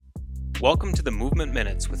Welcome to the Movement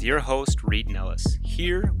Minutes with your host, Reed Nellis.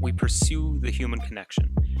 Here, we pursue the human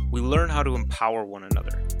connection. We learn how to empower one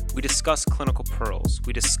another. We discuss clinical pearls.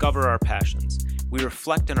 We discover our passions. We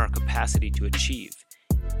reflect on our capacity to achieve.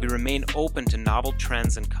 We remain open to novel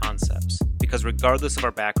trends and concepts, because regardless of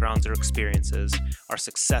our backgrounds or experiences, our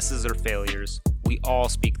successes or failures, we all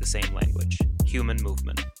speak the same language: human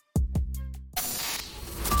movement.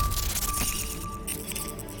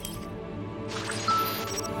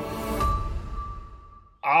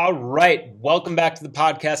 All right, welcome back to the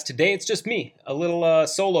podcast. Today it's just me, a little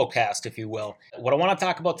solo cast, if you will. What I want to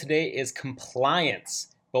talk about today is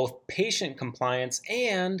compliance, both patient compliance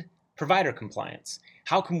and provider compliance.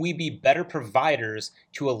 How can we be better providers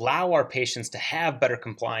to allow our patients to have better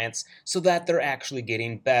compliance so that they're actually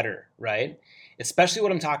getting better, right? Especially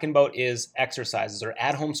what I'm talking about is exercises or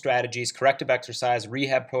at-home strategies, corrective exercise,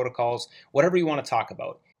 rehab protocols, whatever you want to talk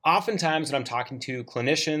about. Oftentimes when I'm talking to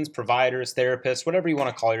clinicians, providers, therapists, whatever you want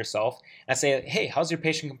to call yourself, I say, hey, how's your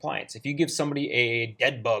patient compliance? If you give somebody a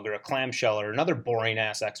dead bug or a clamshell or another boring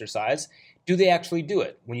ass exercise, do they actually do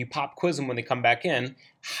it? When you pop quiz them when they come back in,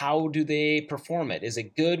 how do they perform it? Is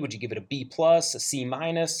it good? Would you give it a B plus, a C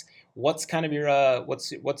minus? What's kind of your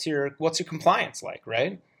what's your compliance like,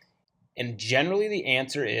 right? And generally the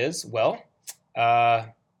answer is, well,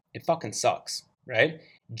 it fucking sucks, right?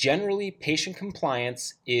 Generally, patient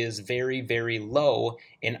compliance is very, very low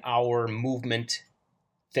in our movement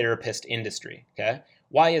therapist industry, okay?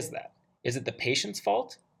 Why is that? Is it the patient's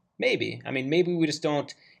fault? Maybe. I mean, maybe we just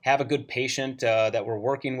don't have a good patient that we're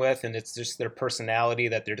working with, and it's just their personality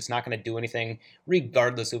that they're just not going to do anything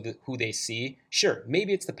regardless of who they see. Sure,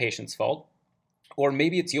 maybe it's the patient's fault, or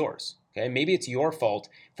maybe it's yours. Okay, maybe it's your fault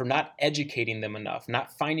for not educating them enough,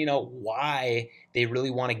 not finding out why they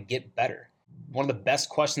really want to get better. One of the best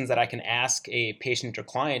questions that I can ask a patient or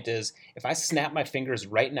client is, if I snap my fingers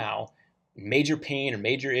right now, major pain or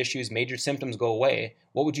major issues, major symptoms go away,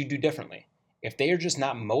 what would you do differently? If they are just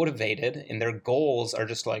not motivated and their goals are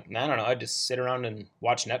just like, I don't know, I just sit around and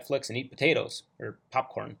watch Netflix and eat potatoes or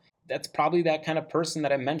popcorn, that's probably that kind of person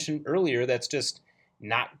that I mentioned earlier that's just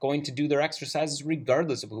not going to do their exercises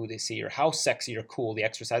regardless of who they see or how sexy or cool the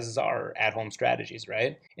exercises are or at-home strategies,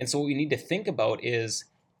 right? And so what we need to think about is,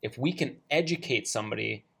 if we can educate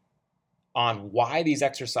somebody on why these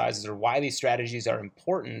exercises or why these strategies are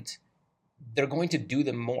important, they're going to do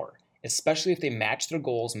them more, especially if they match their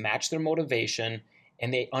goals, match their motivation,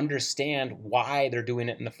 and they understand why they're doing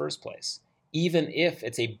it in the first place, even if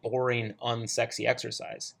it's a boring, unsexy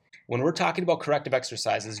exercise. When we're talking about corrective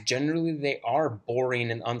exercises, generally they are boring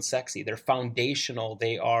and unsexy. They're foundational.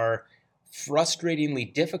 They are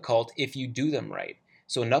frustratingly difficult if you do them right.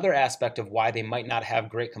 So another aspect of why they might not have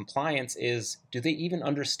great compliance is, do they even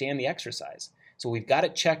understand the exercise? So we've got to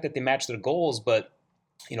check that they match their goals, but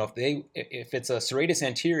if it's a serratus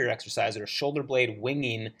anterior exercise or a shoulder blade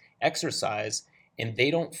winging exercise, and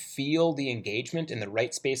they don't feel the engagement in the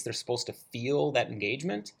right space they're supposed to feel that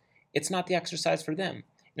engagement, it's not the exercise for them.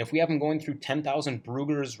 And if we have them going through 10,000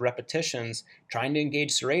 Brugger's repetitions trying to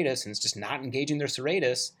engage serratus and it's just not engaging their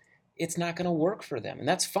serratus, it's not going to work for them. And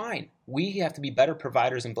that's fine. We have to be better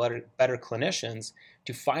providers and better clinicians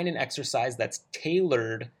to find an exercise that's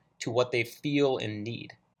tailored to what they feel and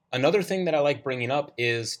need. Another thing that I like bringing up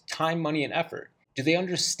is time, money, and effort. Do they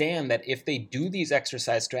understand that if they do these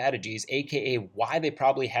exercise strategies, aka why they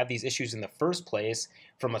probably have these issues in the first place,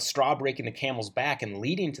 from a straw breaking the camel's back and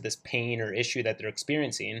leading to this pain or issue that they're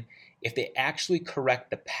experiencing, if they actually correct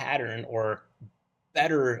the pattern or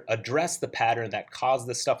better address the pattern that caused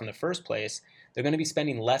this stuff in the first place, they're going to be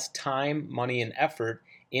spending less time, money, and effort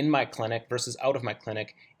in my clinic versus out of my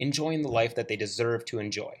clinic, enjoying the life that they deserve to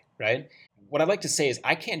enjoy, right? What I'd like to say is,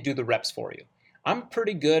 I can't do the reps for you. I'm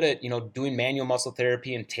pretty good at, doing manual muscle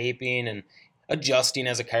therapy and taping and adjusting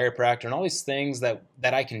as a chiropractor and all these things that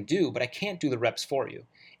I can do, but I can't do the reps for you.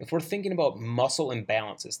 If we're thinking about muscle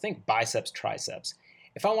imbalances, think biceps, triceps.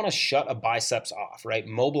 If I want to shut a biceps off, right,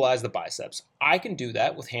 mobilize the biceps, I can do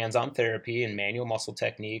that with hands-on therapy and manual muscle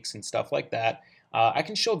techniques and stuff like that. I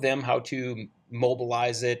can show them how to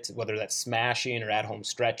mobilize it, whether that's smashing or at-home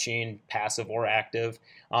stretching, passive or active.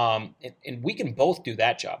 And we can both do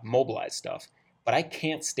that job, mobilize stuff. But I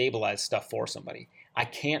can't stabilize stuff for somebody. I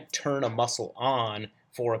can't turn a muscle on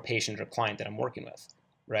for a patient or client that I'm working with,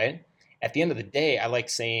 right? At the end of the day, I like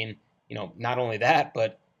saying, not only that,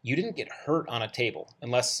 but you didn't get hurt on a table,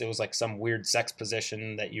 unless it was like some weird sex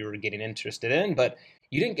position that you were getting interested in, but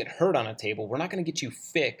you didn't get hurt on a table. We're not going to get you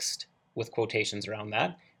fixed, with quotations around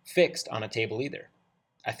that, fixed on a table either.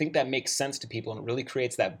 I think that makes sense to people, and it really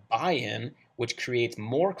creates that buy-in, which creates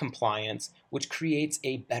more compliance, which creates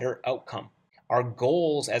a better outcome. Our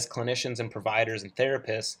goals as clinicians and providers and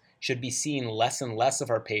therapists should be seeing less and less of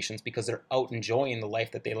our patients because they're out enjoying the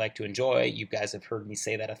life that they like to enjoy. You guys have heard me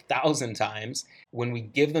say that 1,000 times. When we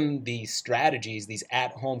give them these strategies, these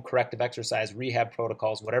at-home corrective exercise, rehab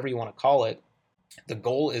protocols, whatever you want to call it, the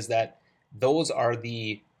goal is that those are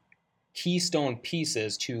the keystone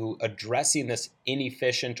pieces to addressing this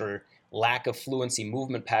inefficient or lack of fluency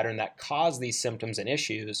movement pattern that cause these symptoms and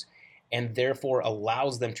issues, and therefore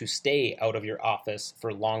allows them to stay out of your office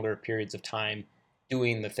for longer periods of time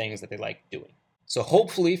doing the things that they like doing. So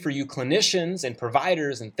hopefully for you clinicians and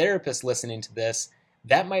providers and therapists listening to this,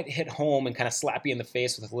 that might hit home and kind of slap you in the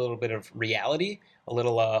face with a little bit of reality, a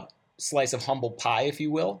little slice of humble pie, if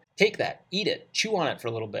you will. Take that, eat it, chew on it for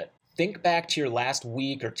a little bit. Think back to your last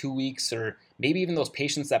week or 2 weeks, or maybe even those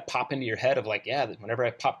patients that pop into your head of like, yeah, whenever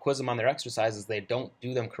I pop quiz them on their exercises, they don't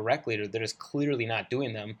do them correctly, or they're just clearly not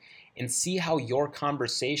doing them, and see how your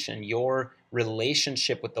conversation, your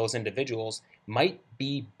relationship with those individuals might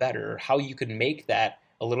be better, how you could make that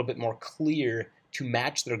a little bit more clear to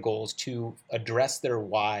match their goals, to address their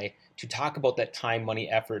why, to talk about that time, money,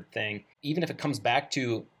 effort thing, even if it comes back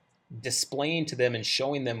to displaying to them and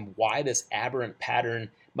showing them why this aberrant pattern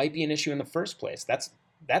might be an issue in the first place.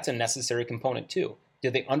 That's a necessary component too. Do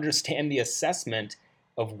they understand the assessment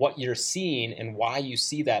of what you're seeing and why you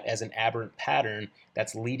see that as an aberrant pattern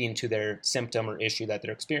that's leading to their symptom or issue that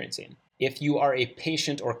they're experiencing? If you are a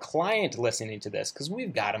patient or client listening to this, because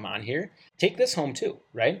we've got them on here, take this home too,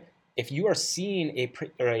 right? If you are seeing a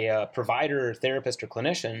provider, therapist, or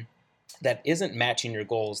clinician that isn't matching your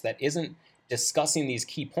goals, that isn't discussing these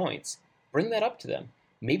key points, bring that up to them.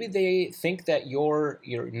 Maybe they think that your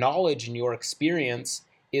knowledge and your experience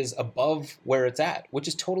is above where it's at, which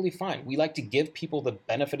is totally fine. We like to give people the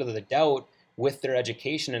benefit of the doubt with their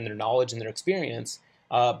education and their knowledge and their experience,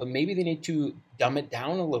 but maybe they need to dumb it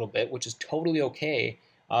down a little bit, which is totally okay,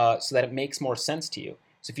 so that it makes more sense to you.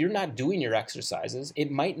 So if you're not doing your exercises,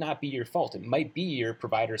 it might not be your fault. It might be your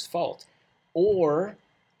provider's fault. Or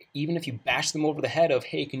even if you bash them over the head of,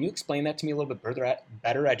 hey, can you explain that to me a little bit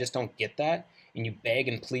better? I just don't get that. And you beg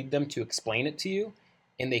and plead them to explain it to you,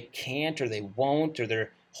 and they can't or they won't, or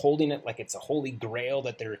they're holding it like it's a holy grail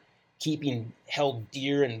that they're keeping held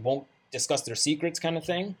dear and won't discuss their secrets kind of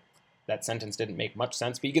thing. That sentence didn't make much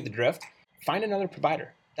sense, but you get the drift. Find another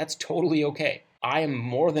provider. That's totally okay. I am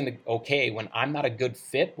more than okay when I'm not a good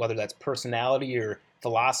fit, whether that's personality or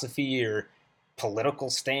philosophy or political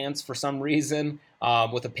stance for some reason,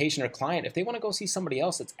 with a patient or client. If they want to go see somebody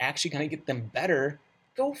else that's actually going to get them better,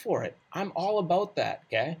 go for it. I'm all about that,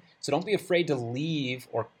 okay? So don't be afraid to leave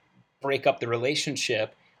or break up the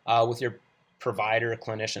relationship with your provider,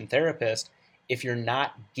 clinician, therapist if you're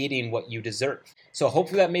not getting what you deserve. So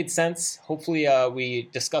hopefully that made sense. Hopefully we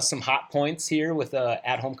discussed some hot points here with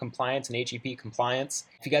at-home compliance and HEP compliance.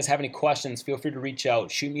 If you guys have any questions, feel free to reach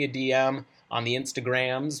out. Shoot me a DM on the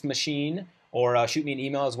Instagram's machine, or shoot me an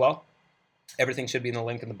email as well. Everything should be in the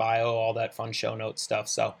link in the bio, all that fun show notes stuff.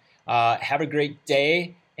 So have a great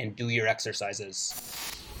day and do your exercises.